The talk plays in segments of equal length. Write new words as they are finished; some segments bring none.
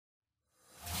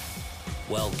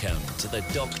Welcome to the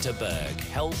Dr. Berg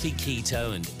Healthy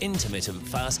Keto and Intermittent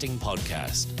Fasting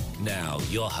Podcast. Now,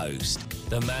 your host,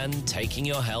 the man taking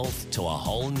your health to a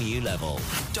whole new level,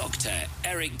 Dr.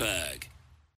 Eric Berg.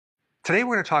 Today,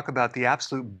 we're going to talk about the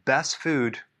absolute best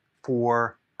food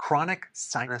for chronic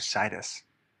sinusitis.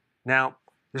 Now,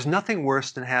 there's nothing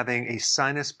worse than having a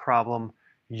sinus problem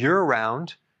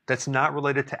year-round that's not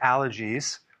related to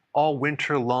allergies. All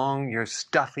winter long, you're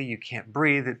stuffy, you can't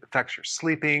breathe, it affects your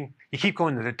sleeping. You keep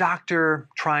going to the doctor,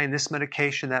 trying this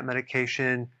medication, that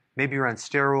medication, maybe you're on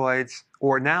steroids,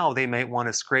 or now they might want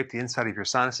to scrape the inside of your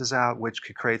sinuses out, which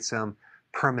could create some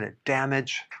permanent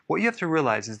damage. What you have to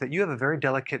realize is that you have a very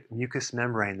delicate mucous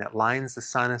membrane that lines the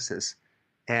sinuses,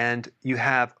 and you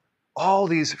have all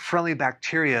these friendly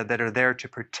bacteria that are there to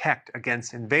protect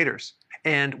against invaders.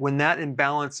 And when that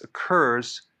imbalance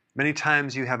occurs, many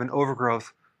times you have an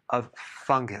overgrowth of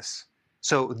fungus.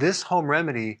 So this home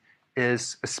remedy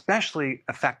is especially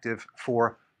effective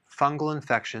for fungal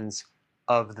infections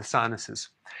of the sinuses.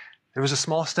 There was a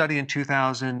small study in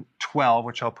 2012,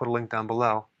 which I'll put a link down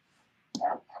below,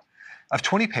 of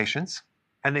 20 patients,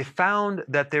 and they found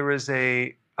that there was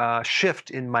a shift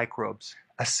in microbes,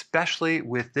 especially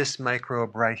with this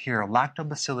microbe right here,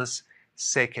 Lactobacillus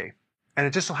cereus. And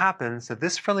it just so happens that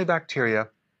this friendly bacteria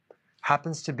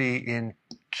happens to be in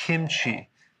kimchi,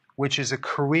 which is a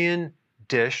Korean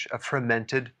dish of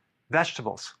fermented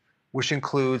vegetables, which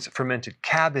includes fermented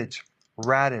cabbage,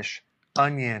 radish,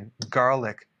 onion,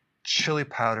 garlic, chili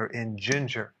powder, and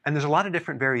ginger. And there's a lot of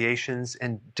different variations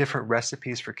and different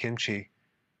recipes for kimchi.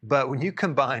 But when you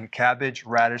combine cabbage,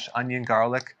 radish, onion,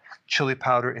 garlic, chili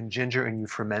powder, and ginger, and you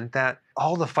ferment that,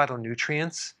 all the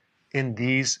phytonutrients in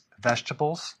these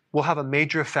vegetables will have a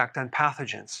major effect on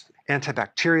pathogens: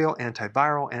 antibacterial,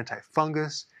 antiviral,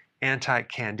 antifungus,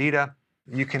 anti-candida.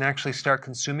 You can actually start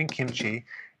consuming kimchi,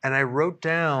 and I wrote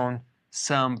down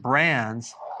some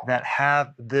brands that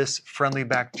have this friendly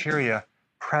bacteria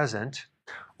present,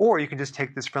 or you can just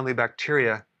take this friendly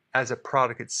bacteria as a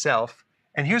product itself.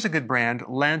 And here's a good brand,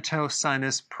 Lanto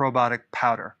Sinus Probiotic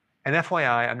Powder. And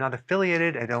FYI, I'm not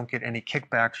affiliated, I don't get any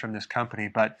kickbacks from this company,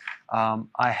 but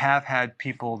I have had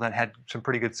people that had some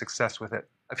pretty good success with it.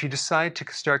 If you decide to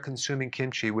start consuming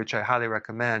kimchi, which I highly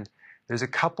recommend, there's a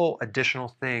couple additional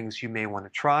things you may want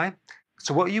to try.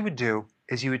 So what you would do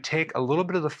is you would take a little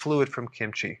bit of the fluid from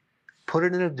kimchi, put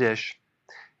it in a dish,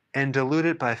 and dilute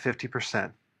it by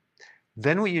 50%.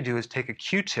 Then what you do is take a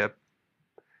Q-tip,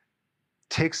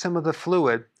 take some of the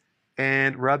fluid,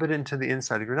 and rub it into the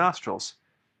inside of your nostrils.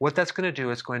 What that's going to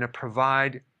do is going to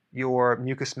provide your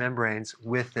mucous membranes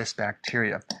with this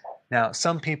bacteria. Now,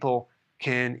 some people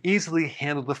can easily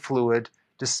handle the fluid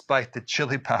despite the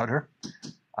chili powder.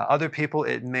 Other people,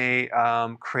 it may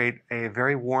create a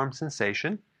very warm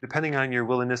sensation. Depending on your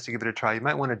willingness to give it a try, you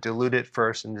might want to dilute it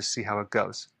first and just see how it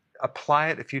goes. Apply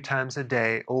it a few times a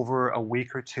day over a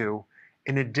week or two,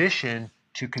 in addition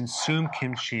to consume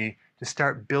kimchi to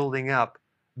start building up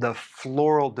the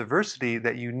floral diversity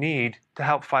that you need to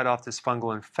help fight off this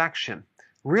fungal infection.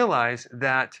 Realize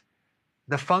that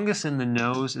the fungus in the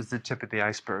nose is the tip of the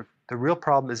iceberg. The real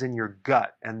problem is in your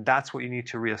gut, and that's what you need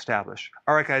to reestablish.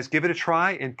 All right, guys, give it a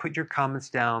try and put your comments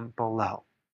down below.